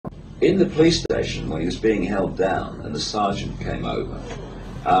in the police station when he was being held down and the sergeant came over,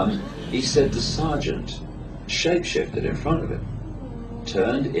 he said the sergeant shapeshifted in front of him,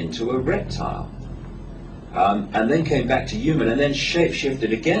 turned into a reptile, and then came back to human, and then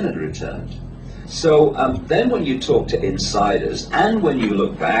shapeshifted again and returned. So then when you talk to insiders, and when you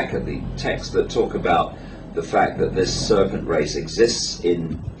look back at the texts that talk about the fact that this serpent race exists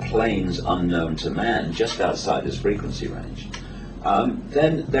in planes unknown to man, just outside his frequency range,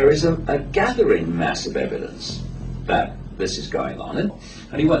 then there is a gathering mass of evidence that this is going on.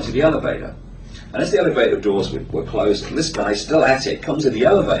 And he went to the elevator. And as the elevator doors were closing, this guy, still at it, comes in the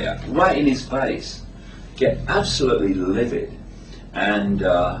elevator, right in his face, get absolutely livid. And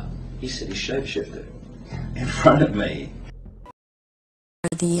he said he shapeshifted in front of me.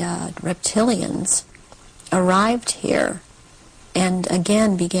 The reptilians arrived here and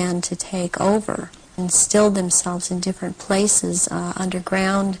again began to take over, instilled themselves in different places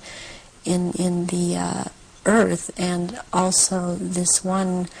underground in the earth, and also this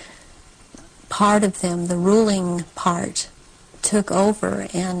one part of them, the ruling part, took over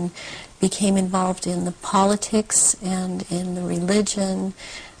and became involved in the politics and in the religion,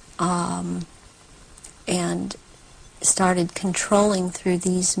 and started controlling through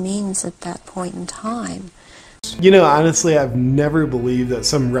these means at that point in time. You know, honestly, I've never believed that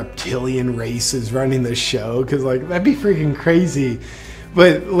some reptilian race is running this show, because, like, that'd be freaking crazy.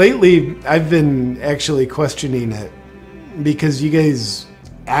 But lately, I've been actually questioning it, because you guys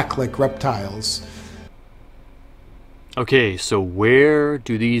act like reptiles. Okay, so where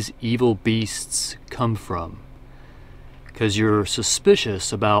do these evil beasts come from? Because you're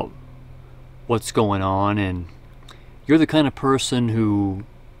suspicious about what's going on, and you're the kind of person who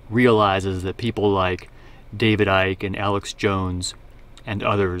realizes that people like David Icke and Alex Jones and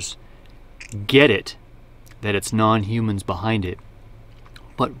others get it, that it's non-humans behind it.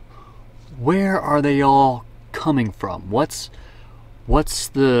 But where are they all coming from? What's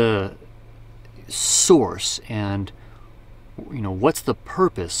the source, and you know, what's the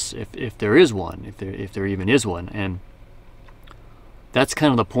purpose, if there is one, if there even is one? And that's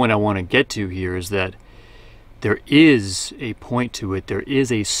kind of the point I want to get to here, is that there is a point to it, there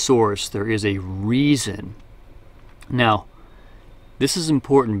is a source, there is a reason. Now, this is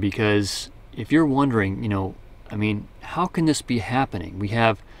important because if you're wondering, you know, I mean, how can this be happening? We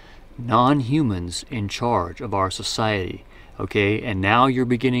have non-humans in charge of our society, okay? And now you're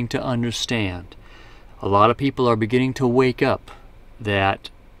beginning to understand. A lot of people are beginning to wake up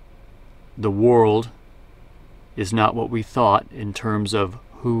that the world is not what we thought in terms of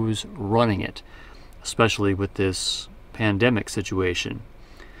who's running it, especially with this pandemic situation,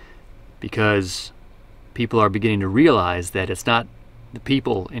 because people are beginning to realize that it's not the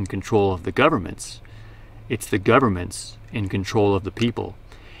people in control of the governments, it's the governments in control of the people.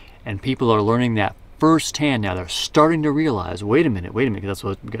 And people are learning that firsthand now. They're starting to realize, wait a minute, that's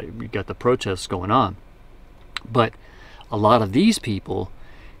what we got the protests going on. But a lot of these people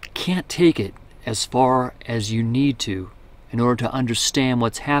can't take it as far as you need to in order to understand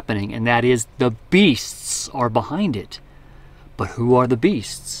what's happening, and that is the beasts are behind it. But who are the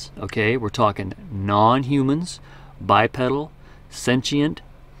beasts? Okay, we're talking non-humans, bipedal, sentient,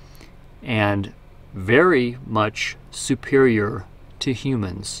 and very much superior to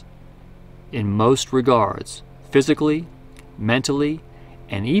humans in most regards, physically, mentally,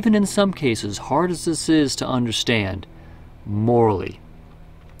 and even in some cases, hard as this is to understand, morally.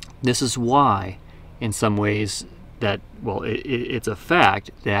 This is why, in some ways, that, well, it's a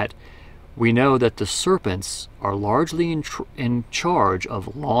fact that we know that the serpents are largely in charge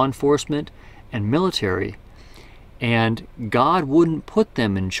of law enforcement and military, and God wouldn't put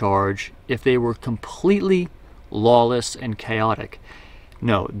them in charge if they were completely lawless and chaotic.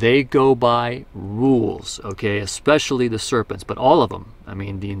 No, they go by rules, okay, especially the serpents, but all of them. I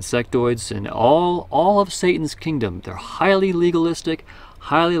mean, the insectoids and all of Satan's kingdom, they're highly legalistic,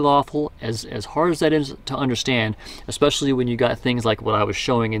 highly lawful, as hard as that is to understand, especially when you got things like what I was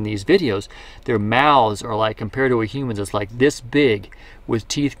showing in these videos. Their mouths are like, compared to a human's, it's like this big with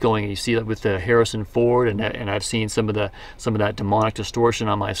teeth going. You see that with the Harrison Ford, and I've seen some of that demonic distortion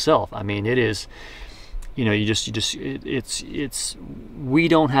on myself. I mean, it is, you know, it's we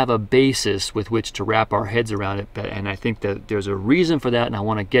don't have a basis with which to wrap our heads around it, and I think that there's a reason for that, and I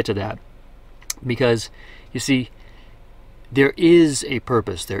want to get to that, because you see, there is a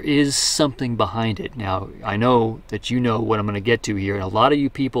purpose. There is something behind it. Now, I know that you know what I'm going to get to here, and a lot of you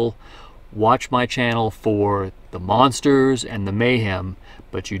people watch my channel for the monsters and the mayhem,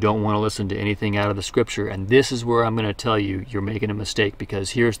 but you don't want to listen to anything out of the scripture, and this is where I'm going to tell you you're making a mistake,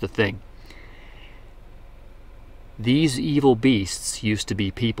 because here's the thing. These evil beasts used to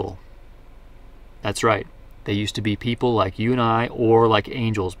be people, That's right. They used to be people like you and I, or like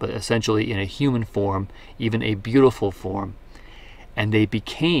angels, but essentially in a human form, even a beautiful form. And they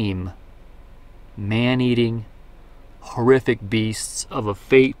became man-eating, horrific beasts of a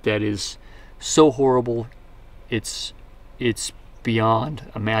fate that is so horrible, it's beyond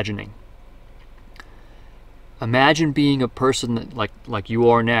imagining. Imagine being a person that, like you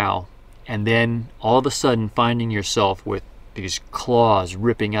are now, and then all of a sudden finding yourself with these claws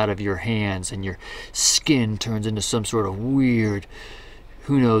ripping out of your hands, and your skin turns into some sort of weird,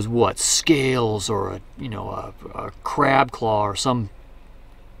 who knows what, scales, or a crab claw, or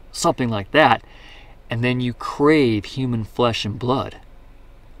something like that, and then you crave human flesh and blood.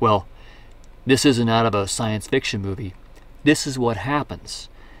 Well, this isn't out of a science fiction movie. This is what happens.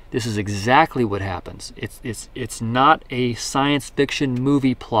 This is exactly what happens. It's not a science fiction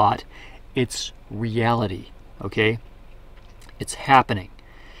movie plot. It's reality, okay? It's happening.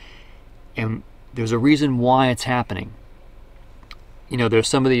 And there's a reason why it's happening. There's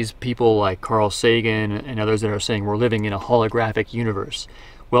some of these people like Carl Sagan and others that are saying we're living in a holographic universe.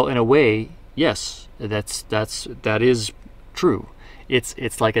 Well, in a way, yes, that is true.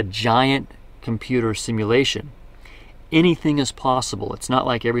 It's like a giant computer simulation. Anything is possible. It's not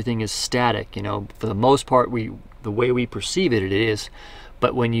like everything is static. For the most part, the way we perceive it is.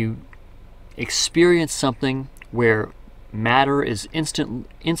 But when you experience something where matter is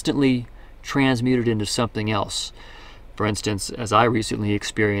instantly transmuted into something else, for instance, as I recently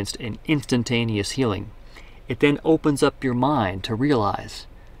experienced an instantaneous healing, it then opens up your mind to realize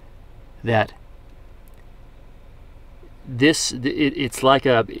that it's like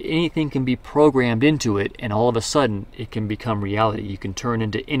anything can be programmed into it, and all of a sudden it can become reality. You can turn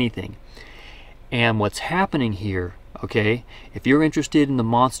into anything. And what's happening here, okay, if you're interested in the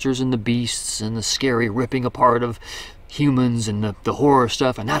monsters and the beasts and the scary ripping apart of humans and the horror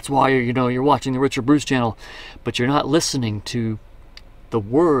stuff, and that's why you're watching the Richard Bruce channel, but you're not listening to the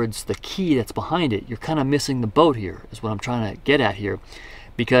words, the key that's behind it, you're kind of missing the boat here, is what I'm trying to get at here.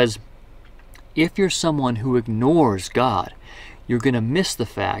 Because if you're someone who ignores God, you're going to miss the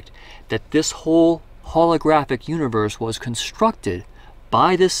fact that this whole holographic universe was constructed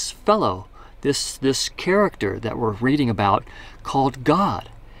by this fellow, this character that we're reading about called God.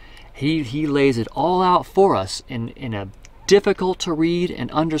 He lays it all out for us in a difficult to read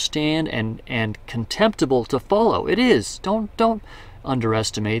and understand and contemptible to follow. It is. Don't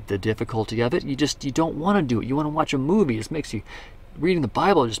underestimate the difficulty of it. You don't want to do it. You want to watch a movie. It makes you, reading the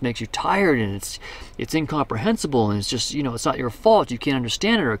Bible just makes you tired, and it's incomprehensible, and it's just, it's not your fault. You can't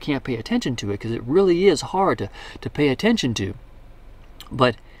understand it or can't pay attention to it, because it really is hard to pay attention to.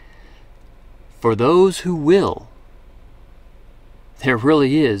 But for those who will, there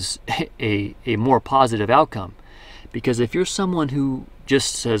really is a more positive outcome. Because if you're someone who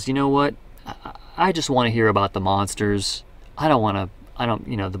just says, you know what, I just want to hear about the monsters,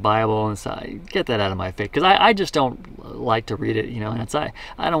 the Bible, and so get that out of my face, because I just don't like to read it, and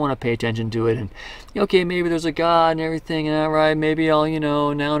I don't want to pay attention to it, and okay, maybe there's a God and everything, and all right, maybe I'll,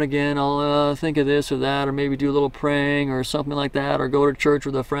 now and again I'll think of this or that, or maybe do a little praying or something like that, or go to church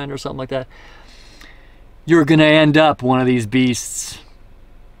with a friend or something like that. You're gonna end up one of these beasts.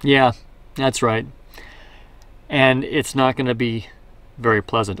 Yeah, that's right. And it's not gonna be very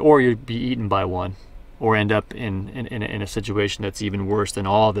pleasant, or you'll be eaten by one, or end up in a situation that's even worse than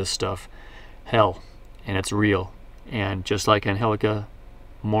all this stuff. Hell, and it's real. And just like Angelica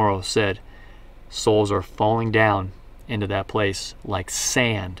Morrow said, souls are falling down into that place like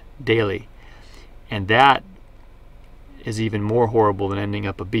sand daily. And that is even more horrible than ending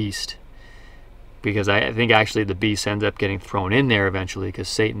up a beast. Because I think actually the beast ends up getting thrown in there eventually, because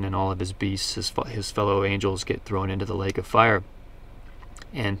Satan and all of his beasts, his fellow angels, get thrown into the lake of fire.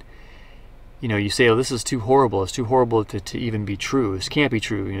 And you say, oh, this is too horrible. It's too horrible to even be true. This can't be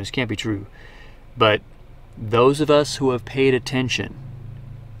true. This can't be true. But those of us who have paid attention,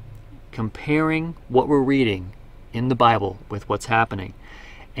 comparing what we're reading in the Bible with what's happening,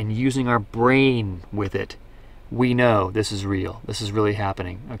 and using our brain with it, we know this is real. This is really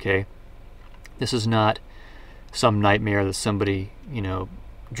happening, okay? This is not some nightmare that somebody,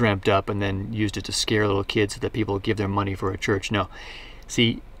 dreamt up and then used it to scare little kids so that people give their money for a church. No.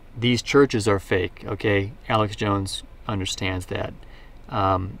 See, these churches are fake, okay? Alex Jones understands that.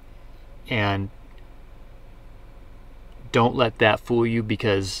 And don't let that fool you,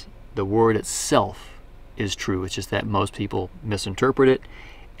 because the word itself is true. It's just that most people misinterpret it,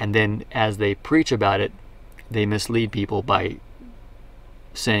 and then as they preach about it, they mislead people by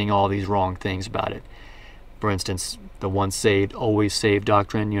saying all these wrong things about it. For instance, the once saved, always saved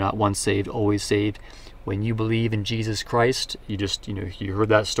doctrine. You're not once saved, always saved. when you believe in Jesus Christ, you just, you heard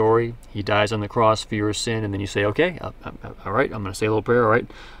that story. He dies on the cross for your sin, and then you say, okay, all right, I'm going to say a little prayer, all right?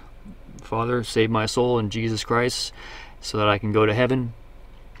 Father, save my soul in Jesus Christ so that I can go to heaven.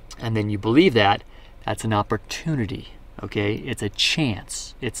 And then you believe that. That's an opportunity, okay? It's a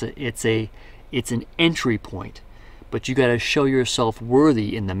chance. It's an entry point. But you got to show yourself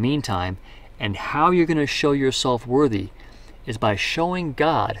worthy in the meantime. And how you're going to show yourself worthy is by showing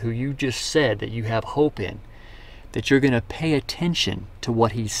God, who you just said that you have hope in, that you're going to pay attention to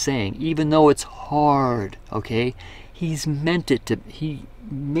what he's saying, even though it's hard, okay? He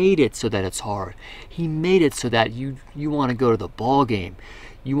made it so that it's hard. He made it so that you want to go to the ball game.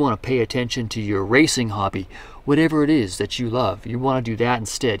 You want to pay attention to your racing hobby, whatever it is that you love. You want to do that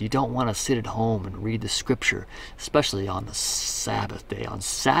instead. You don't want to sit at home and read the scripture, especially on the Sabbath day. On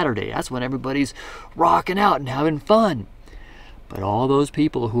Saturday, that's when everybody's rocking out and having fun. But all those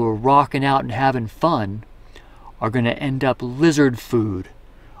people who are rocking out and having fun are going to end up lizard food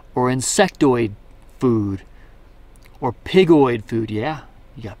or insectoid food or pigoid food. Yeah,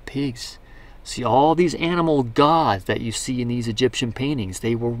 you got pigs. See, all these animal gods that you see in these Egyptian paintings,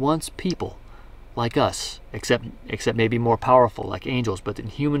 they were once people like us, except maybe more powerful, like angels, but in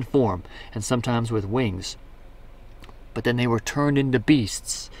human form and sometimes with wings. But then they were turned into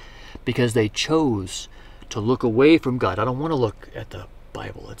beasts because they chose to look away from God. I don't want to look at the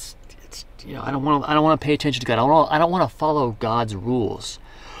Bible. It's I don't want to pay attention to God. I don't want to follow God's rules.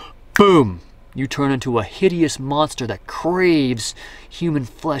 Boom! You turn into a hideous monster that craves human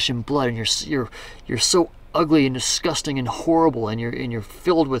flesh and blood, and you're so ugly and disgusting and horrible, and you're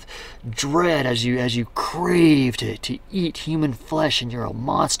filled with dread as you crave to eat human flesh, and you're a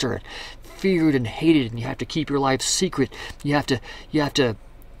monster, feared and hated, and you have to keep your life secret. You have to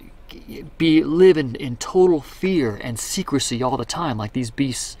live in total fear and secrecy all the time, like these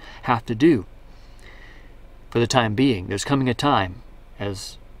beasts have to do. For the time being, there's coming a time,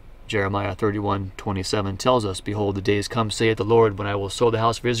 as Jeremiah 31:27 tells us, behold, the days come, saith the Lord, when I will sow the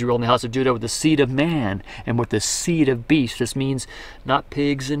house of Israel and the house of Judah with the seed of man and with the seed of beast. This means not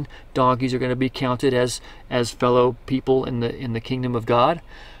pigs and donkeys are going to be counted as fellow people in the kingdom of God.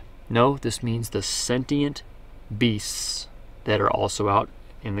 No, this means the sentient beasts that are also out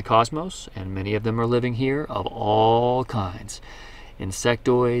in the cosmos, and many of them are living here, of all kinds.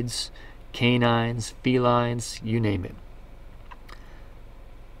 Insectoids, canines, felines, you name it.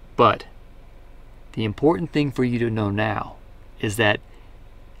 But the important thing for you to know now is that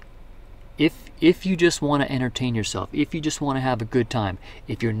if you just want to entertain yourself, if you just want to have a good time,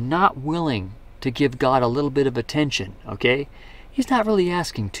 if you're not willing to give God a little bit of attention, okay, he's not really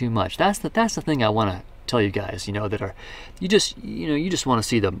asking too much. That's the thing I want to tell you guys, that are you just want to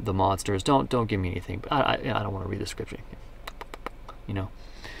see the monsters. Don't give me anything. But I don't want to read the scripture.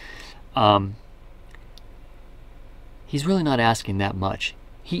 He's really not asking that much.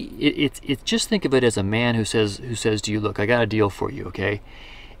 It's just think of it as a man who says to you, look, I got a deal for you, okay?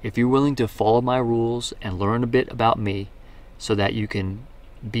 If you're willing to follow my rules and learn a bit about me so that you can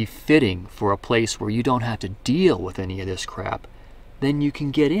be fitting for a place where you don't have to deal with any of this crap, then you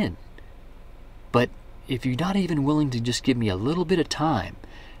can get in. But if you're not even willing to just give me a little bit of time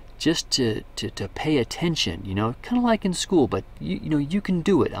just to pay attention, kind of like in school, but you can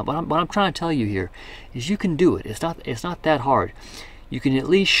do it. What I'm trying to tell you here is you can do it. It's not that hard. You can at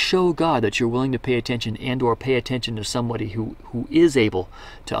least show God that you're willing to pay attention and or pay attention to somebody who is able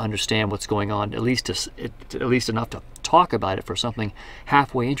to understand what's going on, at least enough to talk about it for something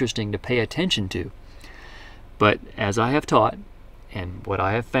halfway interesting to pay attention to. But as I have taught, and what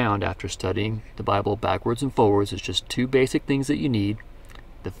I have found after studying the Bible backwards and forwards, is just two basic things that you need.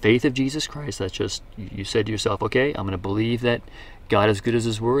 The faith of Jesus Christ, that's just, you said to yourself, okay, I'm going to believe that God is good as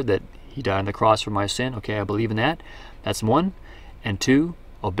his word, that he died on the cross for my sin. Okay, I believe in that. That's one. And two,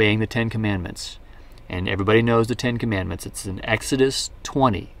 obeying the 10 Commandments. And everybody knows the 10 Commandments. It's in Exodus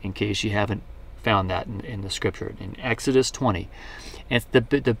 20, in case you haven't found that in the scripture. In Exodus 20. And it's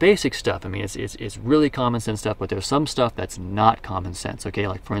the basic stuff. I mean, it's really common sense stuff, but there's some stuff that's not common sense, okay?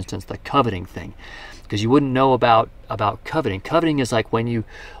 Like, for instance, the coveting thing. Because you wouldn't know about coveting. Coveting is like when you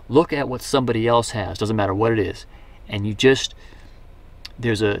look at what somebody else has, doesn't matter what it is, and you just,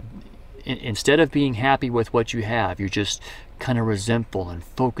 instead of being happy with what you have, you're just kind of resentful and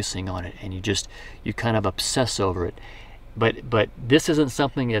focusing on it, and you kind of obsess over it. But this isn't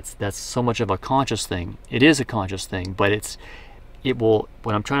something that's so much of a conscious thing. It is a conscious thing, but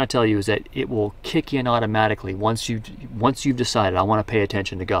what I'm trying to tell you is that it will kick in automatically once you've decided, I want to pay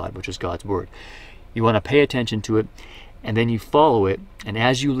attention to God, which is God's word. You want to pay attention to it, and then you follow it, and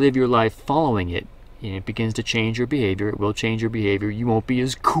as you live your life following it, it begins to change your behavior. It will change your behavior. You won't be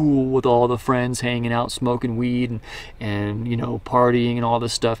as cool with all the friends hanging out, smoking weed, and you know, partying and all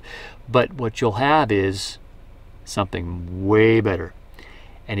this stuff. But what you'll have is something way better.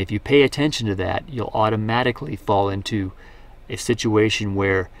 And if you pay attention to that, you'll automatically fall into a situation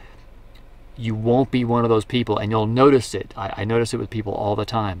where you won't be one of those people, and you'll notice it. I notice it with people all the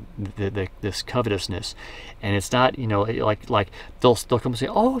time, this covetousness. And it's not, you know, like they'll come and say,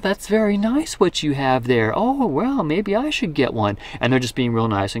 oh, that's very nice what you have there. Oh, well, maybe I should get one. And they're just being real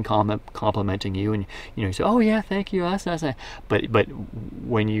nice and complimenting you. And, you know, you say, oh, yeah, thank you. That's nice. But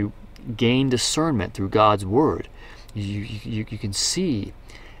when you gain discernment through God's Word, you can see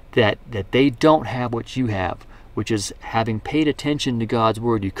that they don't have what you have, which is, having paid attention to God's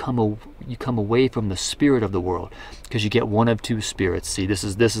Word, you come away from the spirit of the world, because you get one of two spirits. See, this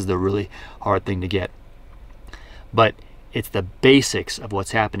is the really hard thing to get. But it's the basics of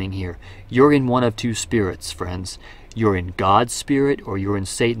what's happening here. You're in one of two spirits, friends. You're in God's spirit or you're in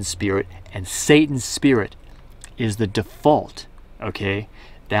Satan's spirit, and Satan's spirit is the default, okay?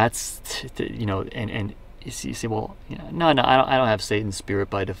 That's, you know, and you say, well, you know, no, I don't have Satan's spirit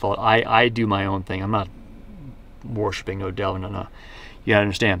by default. I do my own thing. I'm not worshiping no devil, no. You gotta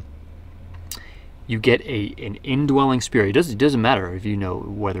understand. You get an indwelling spirit. It doesn't matter if you know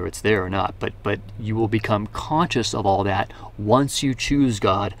whether it's there or not, but you will become conscious of all that once you choose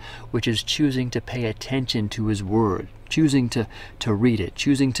God, which is choosing to pay attention to His Word, choosing to read it,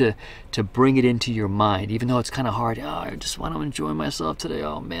 choosing to bring it into your mind, even though it's kind of hard. Oh, I just want to enjoy myself today.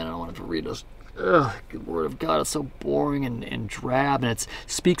 Oh man, I don't want to read this. The Word of God is so boring and drab, and it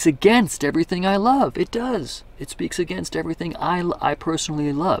speaks against everything I love. It does. It speaks against everything I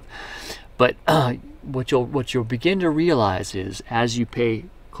personally love. But what you'll begin to realize is, as you pay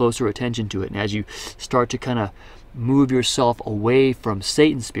closer attention to it, and as you start to kind of move yourself away from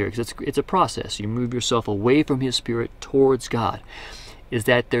Satan's spirit, because it's a process. You move yourself away from his spirit towards God. Is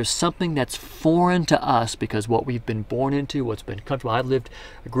that there's something that's foreign to us because what we've been born into, what's been comfortable.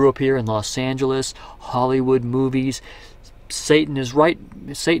 I grew up here in Los Angeles, Hollywood movies. Satan is right.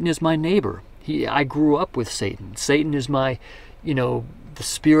 Satan is my neighbor. I grew up with Satan. Satan is my, you know, the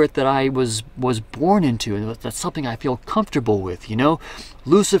spirit that I was born into, and that's something I feel comfortable with. You know,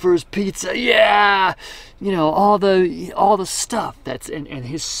 Lucifer's Pizza, yeah. You know, all the stuff that's and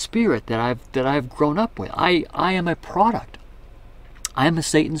his spirit that I've grown up with. I am a product. I am a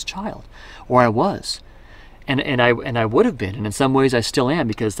Satan's child, or I was, and I would have been, and in some ways I still am,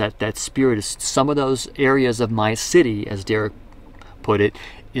 because that spirit is, some of those areas of my city, as Derek put it,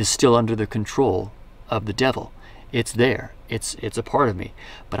 is still under the control of the devil. It's there. It's a part of me,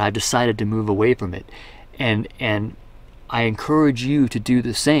 but I've decided to move away from it, and I encourage you to do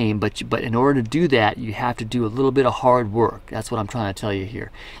the same. But in order to do that, you have to do a little bit of hard work. That's what I'm trying to tell you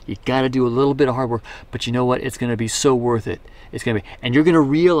here. You got to do a little bit of hard work, but you know what? It's going to be so worth it. It's going to be, and you're going to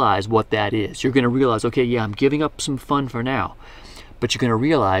realize what that is. You're going to realize, okay, yeah, I'm giving up some fun for now, but you're going to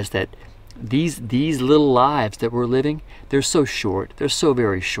realize that these little lives that we're living, they're so short. They're so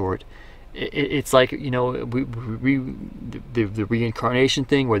very short. It's like, you know, the reincarnation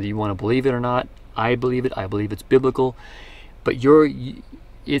thing, whether you want to believe it or not. I believe it. I believe it's biblical. But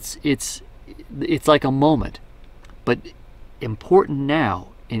it's like a moment, but important now.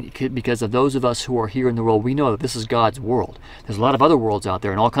 Because of those of us who are here in the world, we know that this is God's world. There's a lot of other worlds out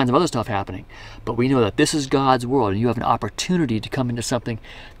there and all kinds of other stuff happening. But we know that this is God's world, and you have an opportunity to come into something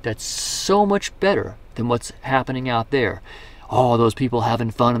that's so much better than what's happening out there. All those people having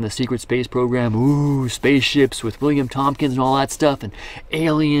fun in the secret space program, ooh, spaceships with William Tompkins and all that stuff, and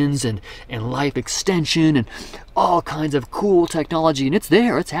aliens and life extension and all kinds of cool technology, and it's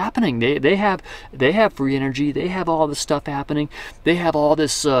there, it's happening. They have free energy, they have all this stuff happening, they have all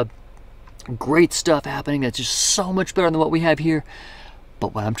this great stuff happening that's just so much better than what we have here.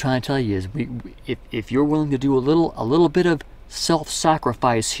 But what I'm trying to tell you is, if you're willing to do a little bit of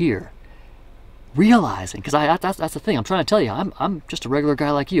self-sacrifice here, realizing, because that's the thing I'm trying to tell you, I'm just a regular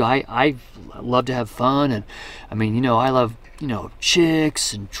guy like you. I love to have fun, and I mean, you know, I love, you know,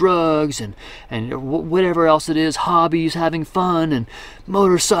 chicks and drugs and whatever else it is, hobbies, having fun, and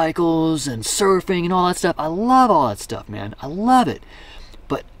motorcycles and surfing and all that stuff. I love all that stuff, man. I love it.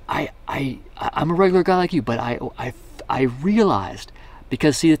 But I'm a regular guy like you. But I realized,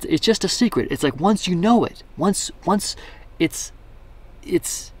 because see, it's just a secret. It's like once you know it, once it's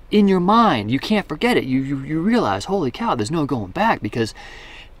in your mind, you can't forget it. You realize, holy cow, there's no going back, because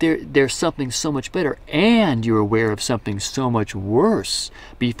there's something so much better, and you're aware of something so much worse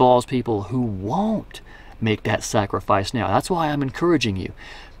befalls people who won't make that sacrifice now. That's why I'm encouraging you.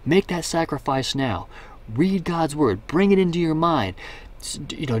 Make that sacrifice now. Read God's Word. Bring it into your mind.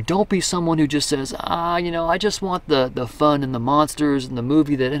 don't be someone who just says, I just want the fun and the monsters and the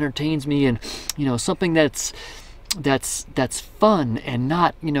movie that entertains me, and something that's fun and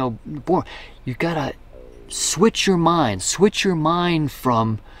not boring. You gotta switch your mind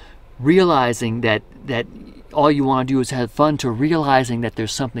from realizing that all you want to do is have fun to realizing that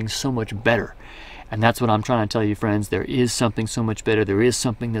there's something so much better. And that's what I'm trying to tell you, friends. There is something so much better. There is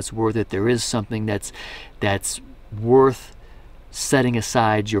something that's worth it. There is something that's worth setting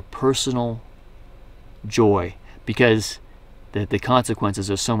aside your personal joy, because the consequences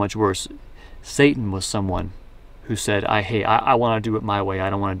are so much worse. Satan was someone who said, I want to do it my way. I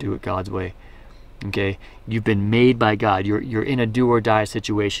don't want to do it God's way. Okay? You've been made by God. You're in a do or die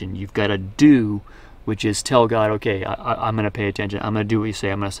situation. You've got to do, which is tell God, okay, I'm going to pay attention. I'm going to do what you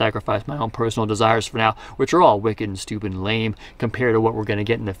say. I'm going to sacrifice my own personal desires for now, which are all wicked and stupid and lame compared to what we're going to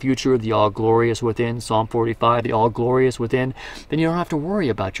get in the future, the all-glorious within, Psalm 45, the all-glorious within. Then you don't have to worry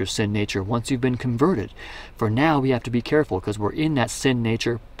about your sin nature once you've been converted. For now, we have to be careful because we're in that sin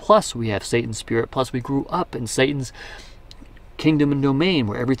nature, plus we have Satan's spirit, plus we grew up in Satan's kingdom and domain,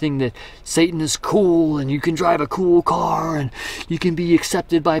 where everything that Satan is cool, and you can drive a cool car, and you can be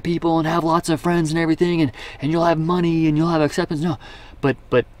accepted by people and have lots of friends and everything, and you'll have money and you'll have acceptance. No,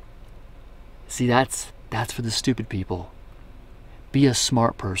 but see, that's for the stupid people. Be a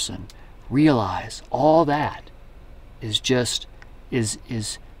smart person. Realize all that is just is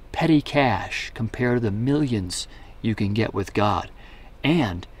petty cash compared to the millions you can get with God.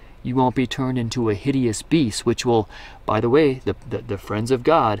 And you won't be turned into a hideous beast, which will, by the way, the friends of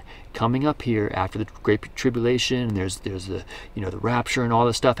God coming up here after the Great Tribulation, and there's the the rapture and all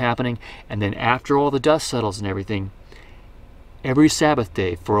this stuff happening, and then after all the dust settles and everything, every Sabbath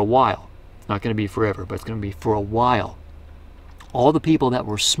day for a while, it's not going to be forever, but it's going to be for a while, all the people that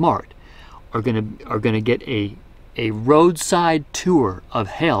were smart are going to get a roadside tour of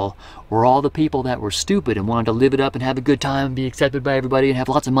hell, where all the people that were stupid and wanted to live it up and have a good time and be accepted by everybody and have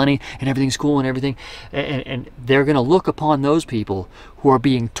lots of money and everything's cool and everything, and they're going to look upon those people who are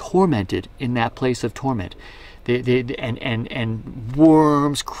being tormented in that place of torment. And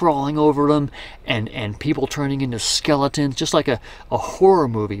worms crawling over them, and people turning into skeletons, just like a horror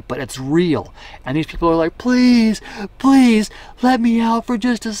movie, but it's real. And these people are like, please let me out for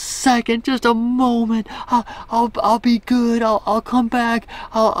just a second, just a moment. I'll be good. I'll come back.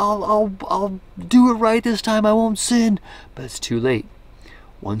 I'll do it right this time. I won't sin. But it's too late.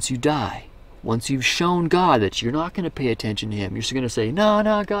 Once you die, once you've shown God that you're not going to pay attention to Him, you're just going to say, no,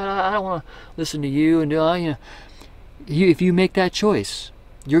 God, I don't want to listen to you. And if you make that choice,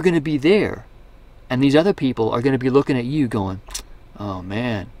 you're going to be there. And these other people are going to be looking at you going, oh,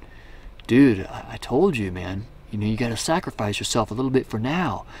 man, dude, I told you, man. You got to sacrifice yourself a little bit for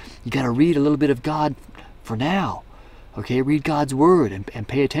now. You got to read a little bit of God for now. Okay, read God's Word and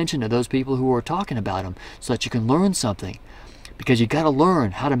pay attention to those people who are talking about Him so that you can learn something. Because you got to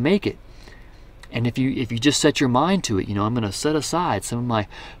learn how to make it. And if you just set your mind to it, I'm going to set aside some of my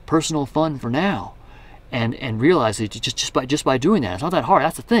personal fun for now, and realize that just by doing that, it's not that hard.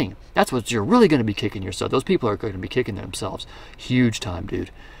 That's the thing. That's what you're really going to be kicking yourself. Those people are going to be kicking themselves huge time,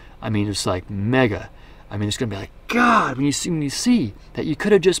 dude. I mean, it's like mega. I mean, it's going to be like, God, when you see that you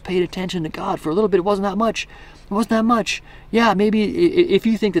could have just paid attention to God for a little bit. It wasn't that much. It wasn't that much. Yeah, maybe if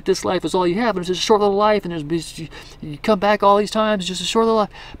you think that this life is all you have, and it's just a short little life, and you come back all these times, it's just a short little life.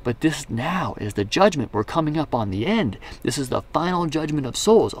 But this now is the judgment. We're coming up on the end. This is the final judgment of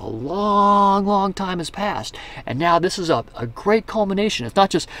souls. A long, long time has passed. And now this is a great culmination. It's not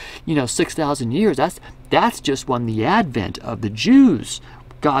just, 6,000 years. That's just when the advent of the Jews,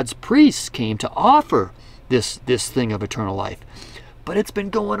 God's priests, came to offer this thing of eternal life. But it's been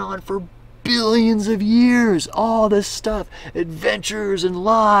going on for billions of years, all this stuff, adventures and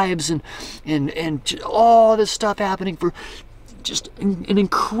lives and all this stuff happening for just an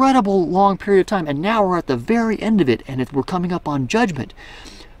incredible long period of time. And now we're at the very end of it, and we're coming up on judgment.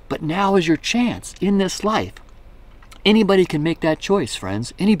 But now is your chance in this life. Anybody can make that choice,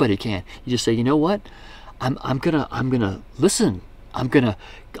 friends. Anybody can. You just say, you know what? I'm gonna listen. I'm gonna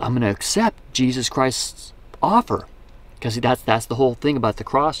accept Jesus Christ's offer. Because that's the whole thing about the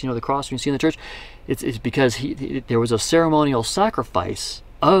cross. The cross you see in the church, it's because there was a ceremonial sacrifice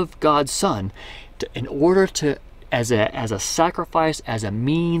of God's Son in order to, as a sacrifice, as a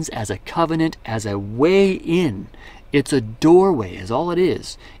means, as a covenant, as a way in. It's a doorway, is all it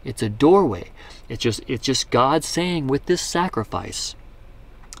is. It's a doorway. It's just God saying with this sacrifice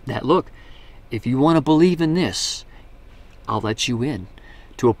that, look, if you want to believe in this, I'll let you in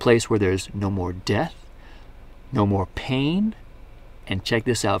to a place where there's no more death, no more pain, and check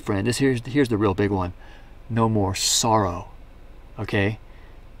this out, friend. Here's the real big one. No more sorrow. okay?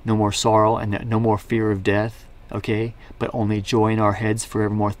 No more sorrow and no more fear of death, okay? But only joy in our heads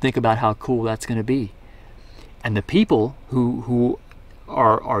forevermore. Think about how cool that's going to be. And the people who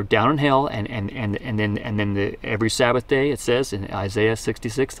are down in hell, and then every Sabbath day, it says in Isaiah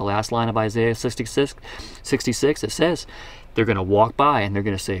 66, the last line of Isaiah 66, it says they're going to walk by and they're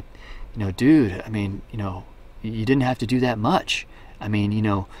going to say, dude, I mean, you didn't have to do that much. I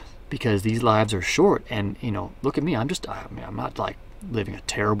mean, because these lives are short, and look at me. I'm not like living a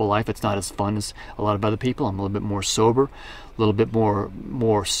terrible life. It's not as fun as a lot of other people. I'm a little bit more sober, a little bit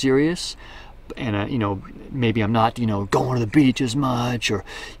more serious. And maybe I'm not going to the beach as much, or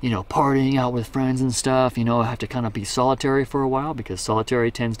partying out with friends and stuff. I have to kind of be solitary for a while, because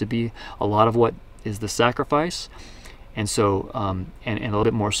solitary tends to be a lot of what is the sacrifice, and so and a little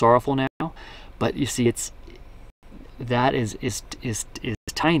bit more sorrowful now. But you see, that is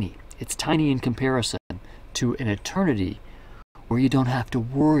tiny. It's tiny in comparison to an eternity where you don't have to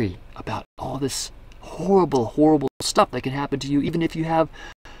worry about all this horrible stuff that can happen to you, even if you have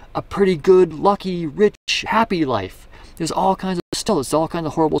a pretty good, lucky, rich, happy life. There's all kinds of stuff. There's all kinds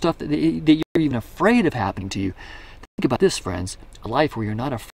of horrible stuff that you're even afraid of happening to you. Think about this, friends. A life where you're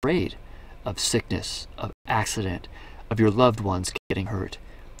not afraid of sickness, of accident, of your loved ones getting hurt.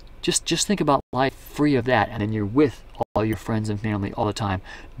 Just think about life free of that, and then you're with all your friends and family all the time.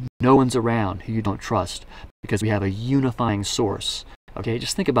 No one's around who you don't trust, because we have a unifying source. Okay,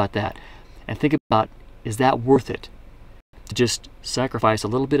 just think about that, and think about, is that worth it? To just sacrifice a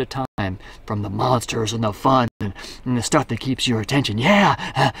little bit of time from the monsters and the fun and the stuff that keeps your attention.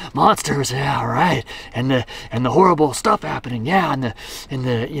 Yeah, monsters, yeah, right. And the horrible stuff happening, yeah, and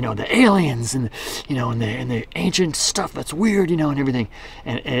the aliens and the ancient stuff that's weird, and everything.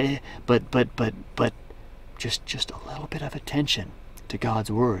 But just a little bit of attention to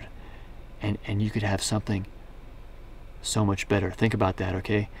God's word, and you could have something so much better. Think about that,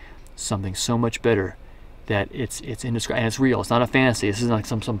 okay? Something so much better, that it's indescribable, and it's real. It's not a fantasy. This isn't like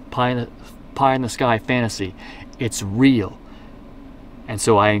some pie in the sky fantasy. It's real. And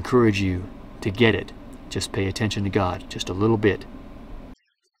so I encourage you to get it. Just pay attention to God just a little bit.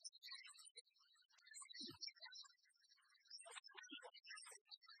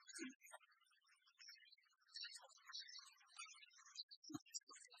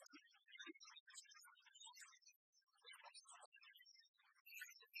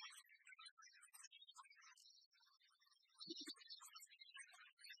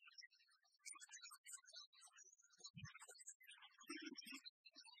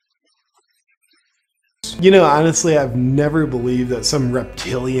 Honestly, I've never believed that some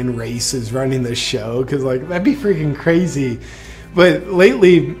reptilian race is running this show, because that'd be freaking crazy. But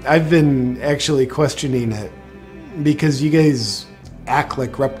lately, I've been actually questioning it, because you guys act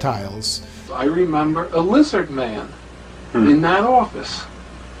like reptiles. I remember a lizard man in that office.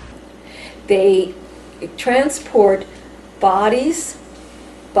 They transport bodies,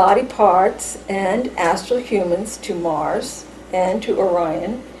 body parts, and astral humans to Mars and to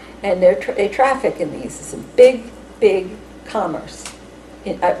Orion, and they traffic in these. It's a big commerce.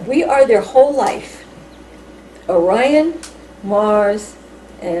 We are their whole life. Orion, Mars,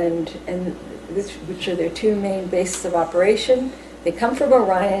 and this, which are their two main bases of operation. They come from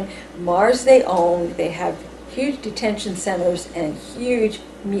Orion. Mars they own. They have huge detention centers and huge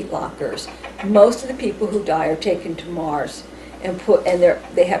meat lockers. Most of the people who die are taken to Mars and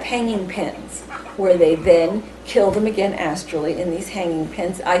they have hanging pens where they then kill them again astrally in these hanging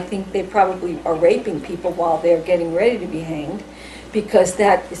pens. I think they probably are raping people while they're getting ready to be hanged, because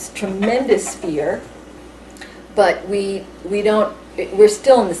that is tremendous fear. But we're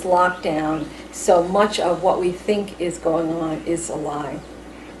still in this lockdown, so much of what we think is going on is a lie.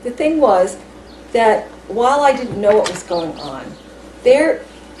 The thing was that while I didn't know what was going on,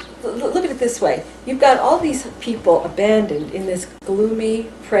 look at it this way. You've got all these people abandoned in this gloomy,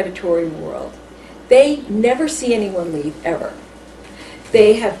 predatory world. They never see anyone leave, ever.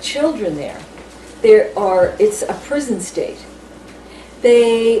 They have children there. It's a prison state.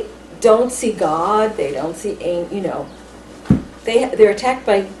 They don't see God. They don't see, they're attacked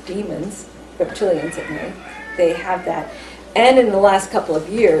by demons, reptilians at night. They have that. And in the last couple of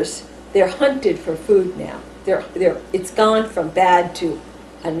years, they're hunted for food now. It's gone from bad to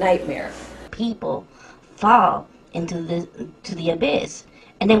a nightmare. People fall into the abyss,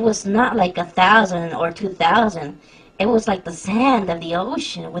 and it was not like 1,000 or 2,000. It was like the sand of the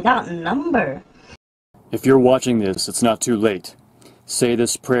ocean without number. If you're watching this, it's not too late. Say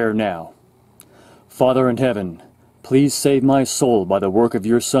this prayer now. Father in heaven, please save my soul by the work of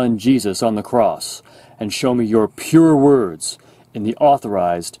your Son Jesus on the cross, and show me your pure words in the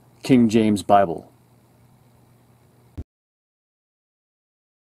authorized King James Bible.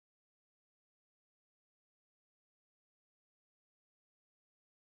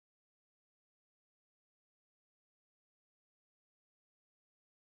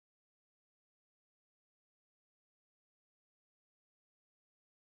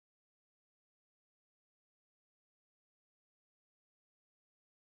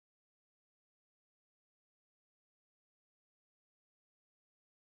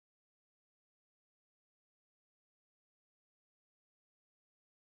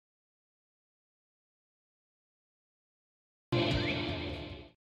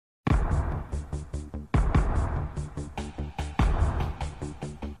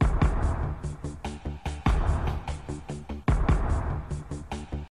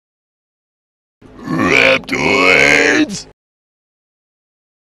 Reptoids!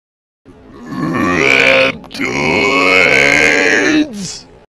 Reptoids!